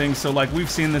exits and things. So like, we've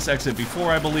seen this exit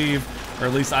before, I believe, or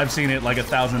at least I've seen it like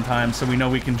 1,000 times, so we know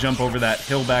we can jump over that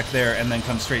hill back there and then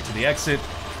come straight to the exit.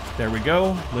 There we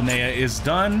go. Linnea is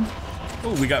done.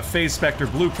 Oh, we got Phase Spectre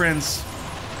blueprints.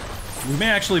 We may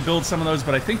actually build some of those,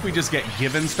 but I think we just get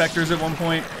given Spectres at one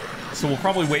point, so we'll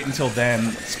probably wait until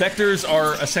then. Spectres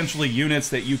are essentially units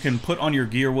that you can put on your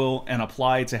gear wheel and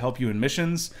apply to help you in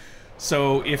missions.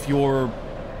 So if you're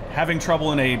having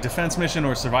trouble in a defense mission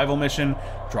or survival mission,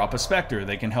 drop a Spectre.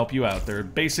 They can help you out. They're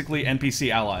basically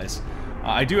NPC allies.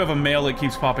 I do have a mail that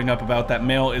keeps popping up about. That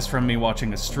mail is from me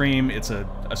watching a stream. It's a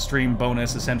stream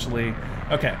bonus, essentially.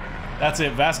 Okay, that's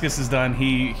it. Vasquez is done.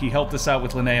 He helped us out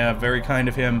with Linnea. Very kind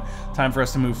of him. Time for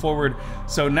us to move forward.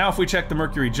 So now if we check the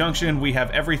Mercury Junction, we have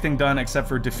everything done except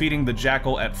for defeating the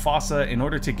Jackal at Fossa. In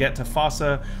order to get to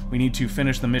Fossa, we need to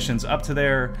finish the missions up to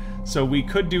there. So we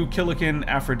could do Killican,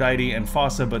 Aphrodite, and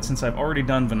Fossa, but since I've already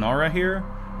done Venera here,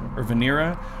 or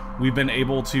Venera, we've been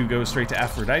able to go straight to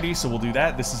Aphrodite, so we'll do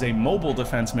that. This is a mobile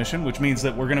defense mission, which means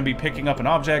that we're going to be picking up an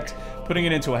object, putting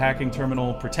it into a hacking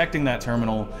terminal, protecting that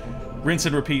terminal, rinse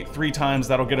and repeat 3 times.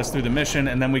 That'll get us through the mission,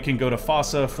 and then we can go to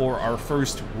Fossa for our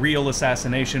first real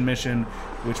assassination mission,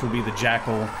 which will be the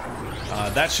Jackal.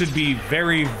 That should be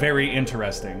very, very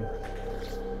interesting.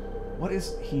 What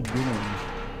is he doing?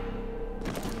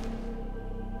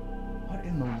 What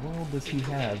in the world does he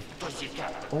have?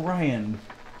 Orion,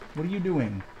 what are you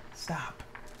doing? Stop.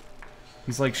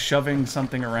 He's like shoving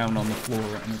something around on the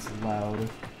floor and it's loud.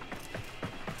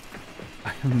 I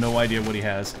have no idea what he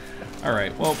has.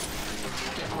 Alright, well,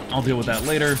 I'll deal with that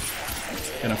later.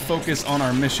 Gonna focus on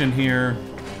our mission here.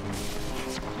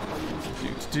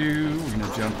 We're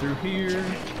gonna jump through here.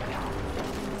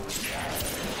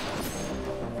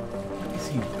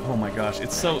 Oh my gosh,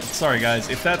 it's so... Sorry guys,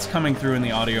 if that's coming through in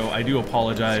the audio, I do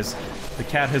apologize. The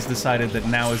cat has decided that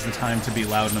now is the time to be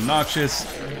loud and obnoxious.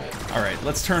 Alright,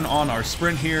 let's turn on our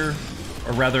sprint here,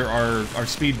 or rather our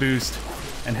speed boost,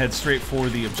 and head straight for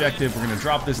the objective. We're going to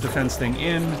drop this defense thing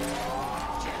in.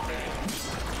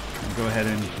 Go ahead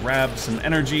and grab some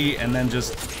energy, and then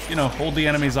just, you know, hold the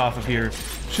enemies off of here.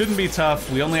 Shouldn't be tough.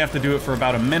 We only have to do it for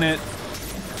about a minute.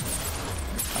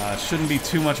 Shouldn't be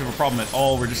too much of a problem at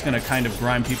all. We're just going to kind of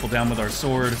grind people down with our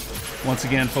sword. Once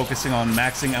again, focusing on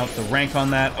maxing out the rank on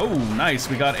that. Oh, nice.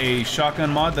 We got a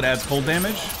shotgun mod that adds cold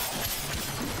damage.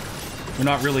 We're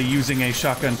not really using a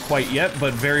shotgun quite yet,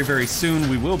 but very, very soon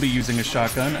we will be using a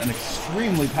shotgun. An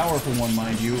extremely powerful one,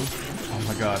 mind you. Oh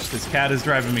my gosh, this cat is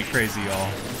driving me crazy,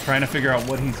 y'all. Trying to figure out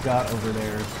what he's got over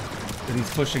there that he's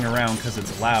pushing around because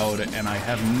it's loud, and I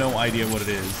have no idea what it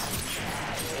is.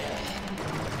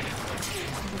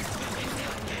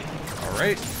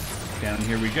 Alright, down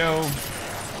here we go.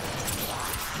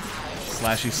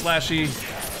 Slashy, slashy.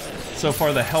 So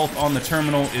far the health on the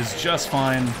terminal is just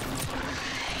fine.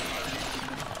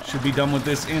 Should be done with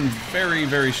this in very,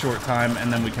 very short time,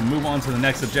 and then we can move on to the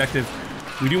next objective.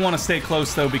 We do want to stay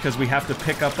close, though, because we have to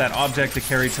pick up that object to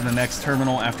carry to the next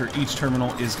terminal after each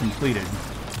terminal is completed.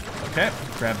 Okay,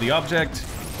 grab the object,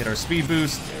 hit our speed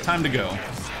boost, time to go.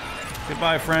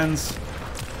 Goodbye, friends.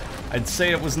 I'd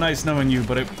say it was nice knowing you,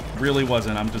 but it really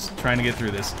wasn't. I'm just trying to get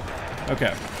through this.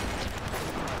 Okay.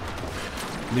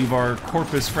 Leave our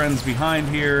corpus friends behind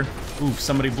here. Oof,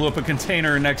 somebody blew up a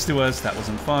container next to us. That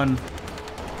wasn't fun.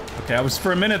 Okay,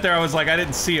 for a minute there, I was like, I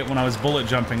didn't see it when I was bullet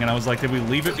jumping, and I was like, did we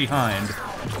leave it behind?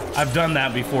 I've done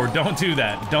that before. Don't do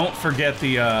that. Don't forget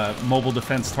the mobile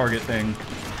defense target thing.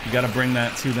 You gotta bring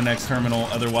that to the next terminal,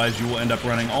 otherwise you will end up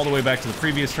running all the way back to the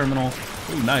previous terminal.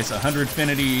 Ooh, nice, 100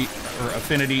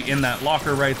 affinity in that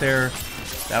locker right there.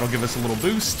 That'll give us a little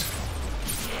boost.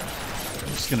 I'm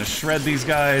just gonna shred these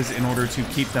guys in order to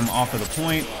keep them off of the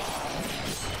point.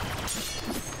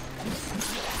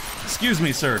 Excuse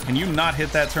me, sir. Can you not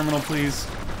hit that terminal, please?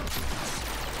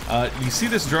 You see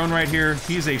this drone right here?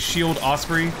 He's a shield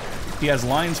Osprey. He has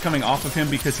lines coming off of him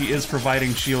because he is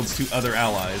providing shields to other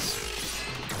allies.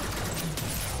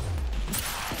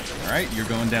 Alright, you're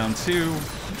going down too.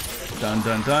 Done,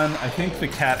 done, done. I think the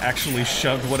cat actually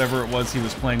shoved whatever it was he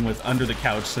was playing with under the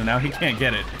couch, so now he can't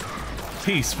get it.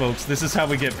 Peace, folks. This is how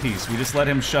we get peace. We just let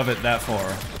him shove it that far.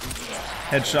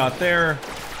 Headshot there.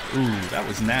 Ooh, that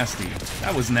was nasty.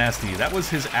 That was nasty. That was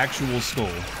his actual skull.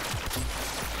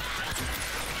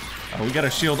 Oh, we got a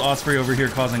shield osprey over here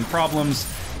causing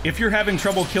problems. If you're having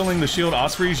trouble killing the shield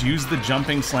ospreys, use the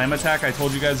jumping slam attack I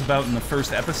told you guys about in the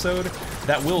first episode.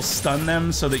 That will stun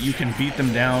them so that you can beat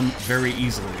them down very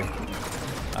easily.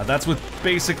 That's with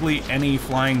basically any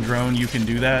flying drone you can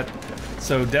do that.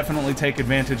 So definitely take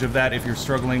advantage of that if you're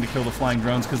struggling to kill the flying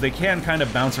drones, because they can kind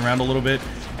of bounce around a little bit,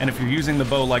 and if you're using the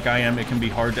bow like I am, it can be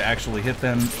hard to actually hit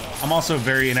them. I'm also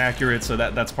very inaccurate, so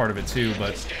that's part of it too,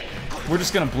 but we're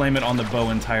just gonna blame it on the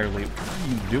bow entirely. What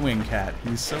are you doing, cat?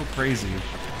 He's so crazy.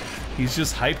 He's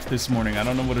just hyped this morning. I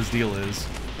don't know what his deal is.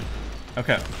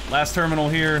 Okay, last terminal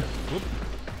here. Whoop.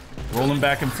 Rolling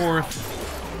back and forth.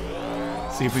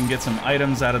 See if we can get some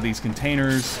items out of these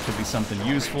containers. Could be something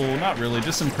useful. Not really,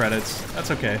 just some credits. That's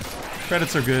okay.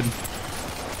 Credits are good.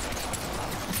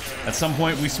 At some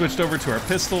point, we switched over to our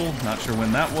pistol. Not sure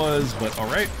when that was, but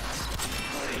alright.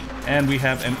 And we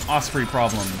have an osprey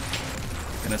problem.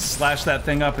 Gonna slash that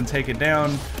thing up and take it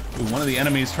down. Ooh, one of the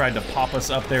enemies tried to pop us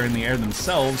up there in the air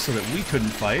themselves so that we couldn't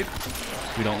fight.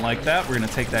 We don't like that. We're gonna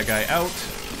take that guy out.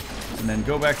 And then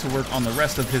go back to work on the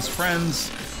rest of his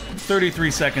friends.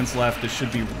 33 seconds left. This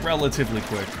should be relatively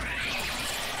quick.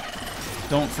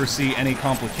 Don't foresee any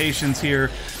complications here.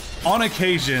 On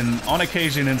occasion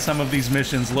in some of these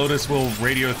missions, Lotus will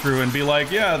radio through and be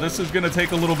like, yeah, this is going to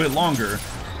take a little bit longer.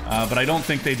 But I don't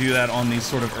think they do that on these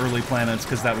sort of early planets,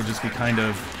 because that would just be kind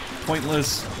of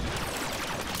pointless.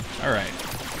 Alright.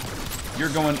 You're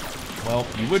going... Well,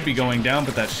 you would be going down,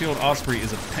 but that shield osprey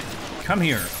is a... Come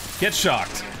here. Get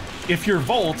shocked. If you're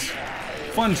Volt,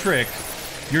 fun trick,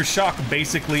 your shock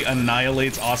basically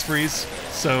annihilates ospreys,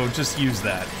 so just use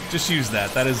that. Just use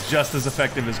that. That is just as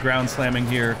effective as ground slamming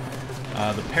here.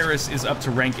 The Paris is up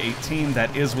to rank 18.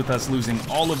 That is with us losing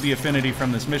all of the affinity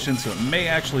from this mission, so it may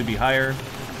actually be higher.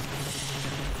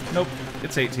 Nope,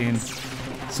 it's 18.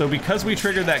 So because we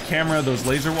triggered that camera, those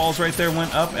laser walls right there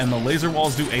went up, and the laser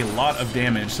walls do a lot of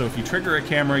damage. So if you trigger a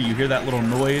camera, you hear that little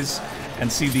noise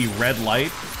and see the red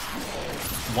light.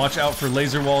 Watch out for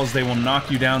laser walls. They will knock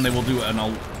you down. They will do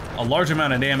a large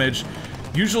amount of damage.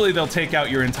 Usually they'll take out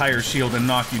your entire shield and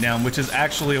knock you down, which is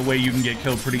actually a way you can get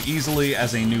killed pretty easily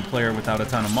as a new player without a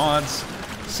ton of mods.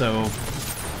 So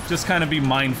just kind of be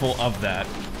mindful of that.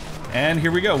 And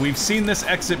here we go. We've seen this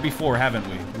exit before, haven't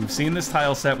we? We've seen this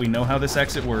tile set. We know how this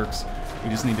exit works. We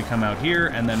just need to come out here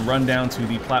and then run down to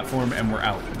the platform and we're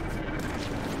out.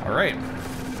 All right.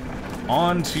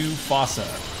 On to Fossa.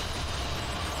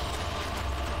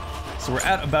 So we're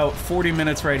at about 40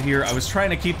 minutes right here. I was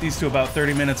trying to keep these to about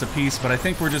 30 minutes apiece, but I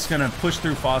think we're just going to push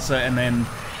through Fossa and then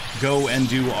go and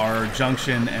do our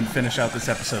Junction and finish out this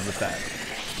episode with that.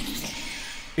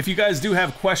 If you guys do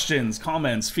have questions,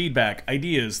 comments, feedback,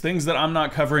 ideas, things that I'm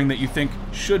not covering that you think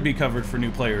should be covered for new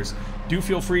players, do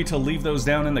feel free to leave those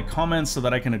down in the comments so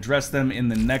that I can address them in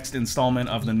the next installment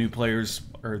of the New Players,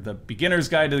 or the Beginner's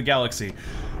Guide to the Galaxy.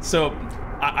 So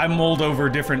I mulled over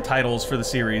different titles for the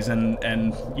series,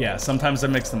 and yeah, sometimes I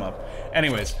mix them up.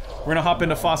 Anyways, we're gonna hop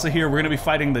into Fossa here. We're gonna be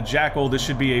fighting the Jackal. This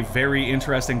should be a very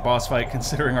interesting boss fight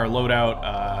considering our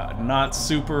loadout. Not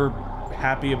super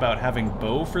happy about having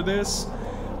bow for this,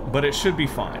 but it should be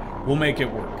fine. We'll make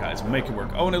it work, guys. We'll make it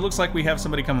work. Oh, and it looks like we have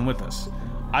somebody coming with us.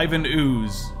 Ivan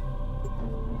Ooze.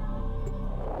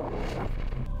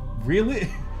 Really?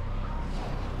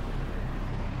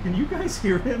 Can you guys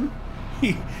hear him?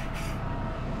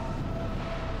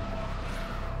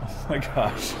 Oh my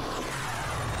gosh.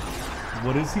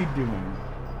 What is he doing?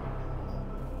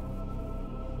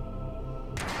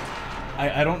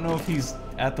 I don't know if he's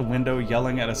at the window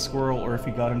yelling at a squirrel or if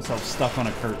he got himself stuck on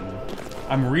a curtain.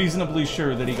 I'm reasonably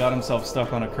sure that he got himself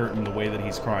stuck on a curtain the way that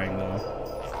he's crying, though.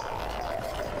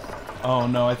 Oh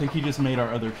no, I think he just made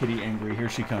our other kitty angry. Here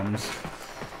she comes.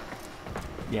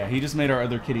 Yeah, he just made our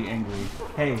other kitty angry.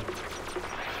 Hey.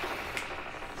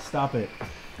 Stop it.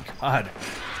 God.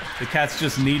 The cats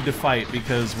just need to fight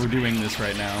because we're doing this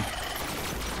right now.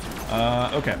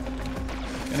 Okay.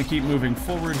 Gonna keep moving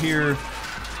forward here.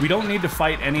 We don't need to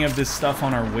fight any of this stuff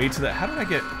on our way to the... How did I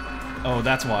get... Oh,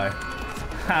 that's why.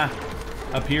 Ha!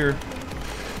 Up here.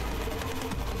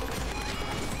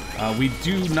 We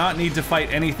do not need to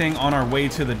fight anything on our way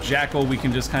to the Jackal. We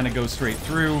can just kind of go straight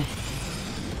through.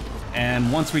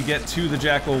 And once we get to the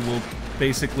Jackal, we'll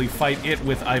basically fight it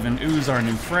with Ivan Ooze, our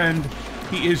new friend.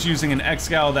 He is using an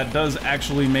X-Gal. That does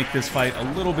actually make this fight a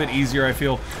little bit easier, I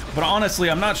feel. But honestly,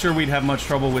 I'm not sure we'd have much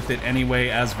trouble with it anyway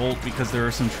as Volt, because there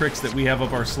are some tricks that we have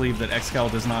up our sleeve that X-Gal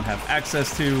does not have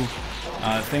access to.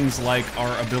 Things like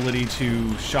our ability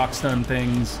to shock stun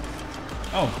things.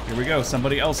 Oh, here we go.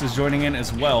 Somebody else is joining in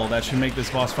as well. That should make this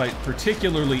boss fight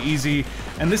particularly easy.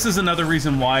 And this is another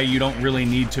reason why you don't really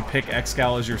need to pick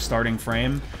X-Gal as your starting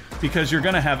frame, because you're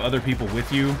going to have other people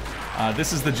with you.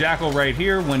 This is the Jackal right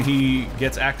here. When he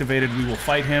gets activated, we will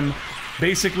fight him.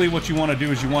 Basically, what you want to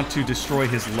do is you want to destroy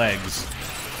his legs.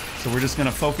 So we're just going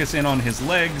to focus in on his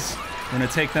legs. We're going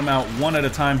to take them out one at a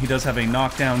time. He does have a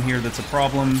knockdown here that's a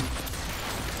problem.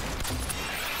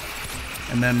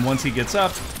 And then once he gets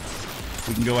up,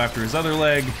 we can go after his other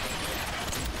leg.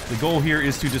 The goal here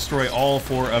is to destroy all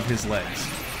 4 of his legs.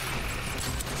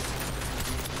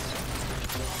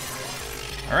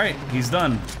 Alright, he's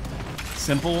done.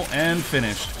 Simple and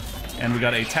finished. And we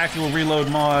got a tactical reload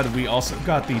mod. We also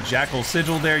got the Jackal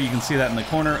sigil there. You can see that in the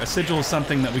corner. A sigil is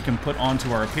something that we can put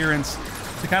onto our appearance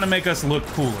to kind of make us look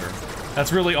cooler.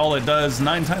 That's really all it does.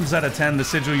 9 times out of 10, the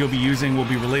sigil you'll be using will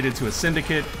be related to a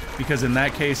syndicate, because in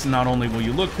that case, not only will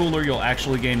you look cooler, you'll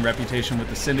actually gain reputation with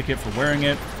the syndicate for wearing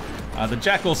it. The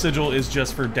Jackal sigil is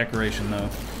just for decoration, though.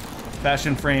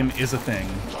 Fashion frame is a thing.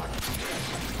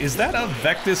 Is that a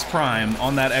Vectis Prime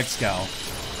on that X-Gal?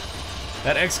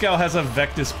 That X-Gal has a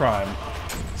Vectis Prime.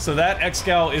 So that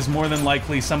X-Gal is more than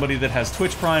likely somebody that has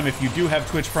Twitch Prime. If you do have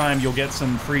Twitch Prime, you'll get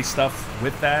some free stuff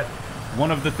with that.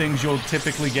 One of the things you'll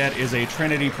typically get is a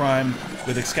Trinity Prime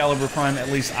with Excalibur Prime. At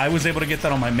least I was able to get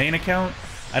that on my main account.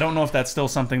 I don't know if that's still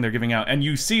something they're giving out. And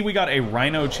you see we got a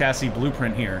Rhino chassis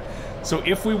blueprint here. So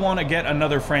if we want to get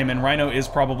another frame, and Rhino is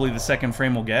probably the second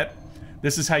frame we'll get,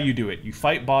 this is how you do it. You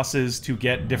fight bosses to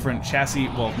get different chassis,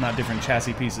 well, not different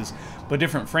chassis pieces, but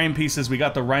different frame pieces. We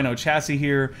got the Rhino chassis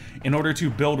here. In order to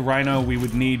build Rhino, we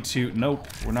would need to... Nope,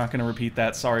 we're not going to repeat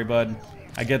that. Sorry, bud.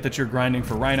 I get that you're grinding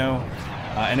for Rhino.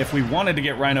 And if we wanted to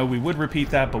get Rhino, we would repeat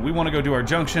that, but we want to go do our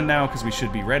Junction now, because we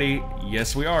should be ready.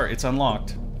 Yes, we are. It's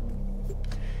unlocked.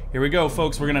 Here we go,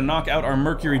 folks. We're going to knock out our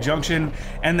Mercury Junction,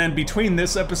 and then between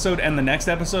this episode and the next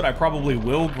episode, I probably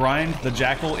will grind the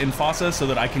Jackal in Fossa so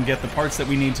that I can get the parts that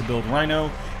we need to build Rhino,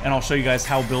 and I'll show you guys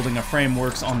how building a frame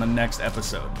works on the next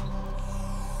episode.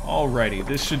 Alrighty,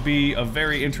 this should be a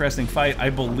very interesting fight. I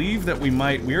believe that we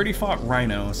already fought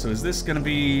Rhino, so is this going to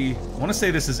be... I want to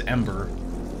say this is Ember,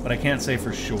 but I can't say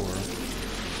for sure.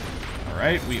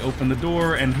 Alright, we open the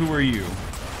door, and who are you?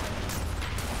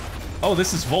 Oh,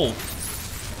 this is Volt.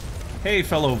 Hey,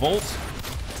 fellow Volt.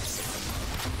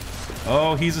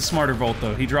 Oh, he's a smarter Volt,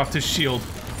 though. He dropped his shield.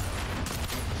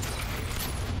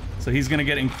 So he's going to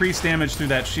get increased damage through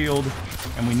that shield,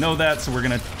 and we know that, so we're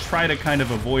going to try to kind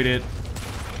of avoid it.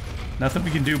 Nothing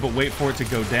we can do but wait for it to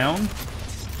go down.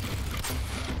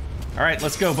 Alright,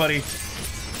 let's go, buddy.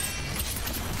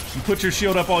 You put your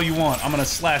shield up all you want. I'm going to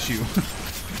slash you.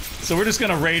 So we're just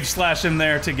going to rage slash him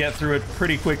there to get through it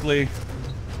pretty quickly.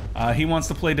 He wants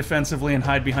to play defensively and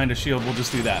hide behind a shield. We'll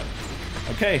just do that.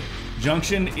 Okay,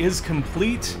 Junction is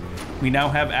complete. We now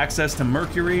have access to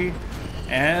Mercury.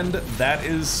 And that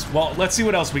is... Well, let's see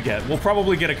what else we get. We'll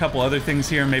probably get a couple other things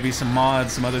here. Maybe some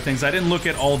mods, some other things. I didn't look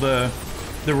at all the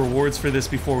rewards for this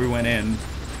before we went in.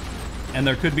 And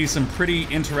there could be some pretty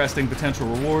interesting potential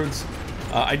rewards.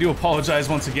 I do apologize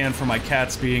once again for my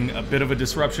cats being a bit of a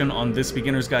disruption on this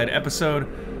Beginner's Guide episode.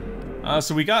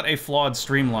 So we got a flawed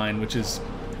streamline, which is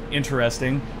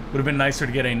interesting. Would have been nicer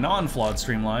to get a non-flawed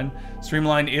streamline.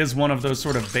 Streamline is one of those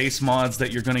sort of base mods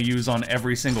that you're going to use on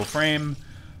every single frame.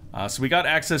 So we got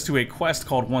access to a quest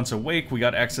called Once Awake, we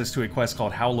got access to a quest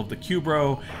called Howl of the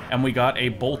Cubro, and we got a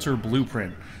Bolter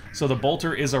blueprint. So the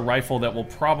Bolter is a rifle that we'll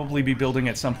probably be building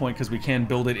at some point because we can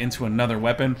build it into another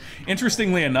weapon.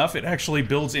 Interestingly enough, it actually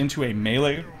builds into a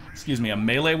melee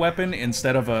weapon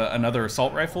instead of another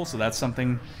assault rifle, so that's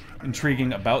something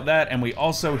intriguing about that. And we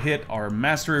also hit our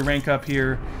mastery rank up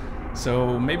here,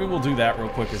 so maybe we'll do that real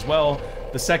quick as well.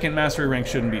 The second mastery rank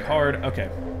shouldn't be hard. Okay,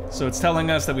 so it's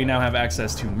telling us that we now have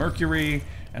access to Mercury,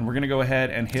 and we're gonna go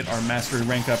ahead and hit our mastery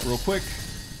rank up real quick.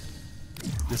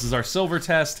 This is our silver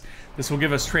test. This will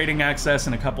give us trading access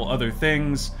and a couple other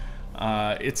things.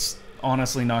 It's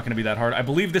honestly not going to be that hard. I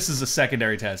believe this is a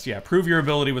secondary test. Yeah, prove your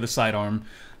ability with a sidearm.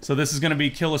 So this is going to be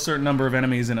kill a certain number of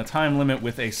enemies in a time limit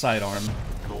with a sidearm.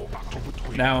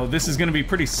 Now, this is going to be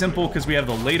pretty simple because we have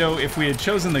the Lato. If we had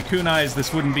chosen the kunais,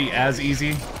 this wouldn't be as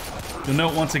easy. You'll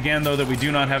note once again, though, that we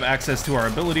do not have access to our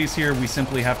abilities here. We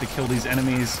simply have to kill these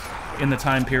enemies in the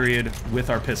time period with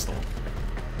our pistol.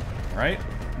 All right?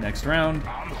 Next round.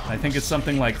 I think it's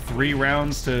something like 3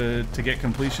 rounds to get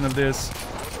completion of this.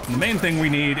 And the main thing we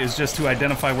need is just to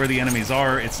identify where the enemies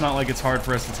are. It's not like it's hard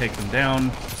for us to take them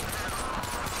down.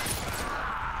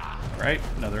 Alright,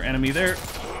 another enemy there.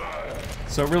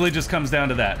 So it really just comes down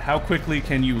to that. How quickly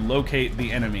can you locate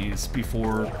the enemies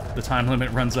before the time limit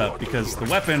runs up? Because the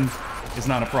weapon is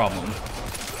not a problem.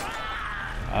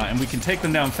 And we can take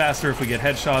them down faster if we get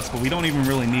headshots, but we don't even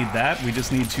really need that. We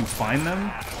just need to find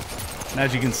them. And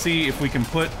as you can see, if we can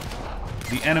put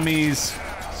the enemies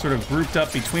sort of grouped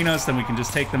up between us, then we can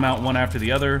just take them out one after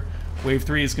the other. Wave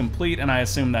 3 is complete, and I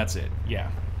assume that's it.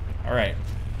 Yeah. Alright.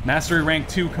 Mastery rank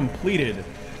 2 completed.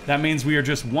 That means we are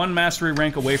just 1 mastery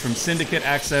rank away from Syndicate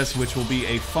access, which will be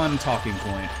a fun talking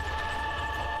point.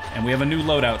 And we have a new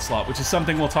loadout slot, which is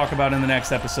something we'll talk about in the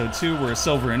next episode too. We're a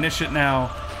Silver Initiate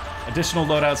now. Additional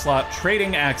loadout slot,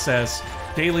 trading access,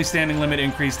 daily standing limit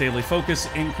increase, daily focus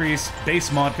increase,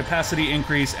 base mod capacity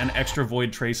increase, and extra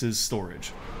void traces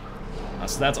storage.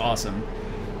 So that's awesome.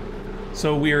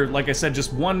 So we're, like I said,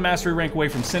 just 1 mastery rank away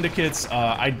from Syndicates.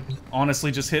 I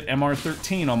honestly just hit MR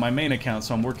 13 on my main account,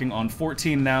 so I'm working on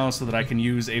 14 now so that I can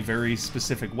use a very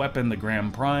specific weapon, the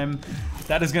Graham Prime.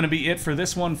 That is going to be it for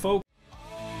this one, folks.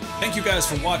 Thank you guys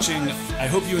for watching. I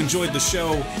hope you enjoyed the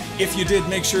show. If you did,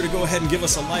 make sure to go ahead and give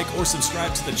us a like or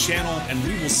subscribe to the channel, and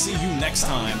we will see you next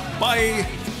time. Bye!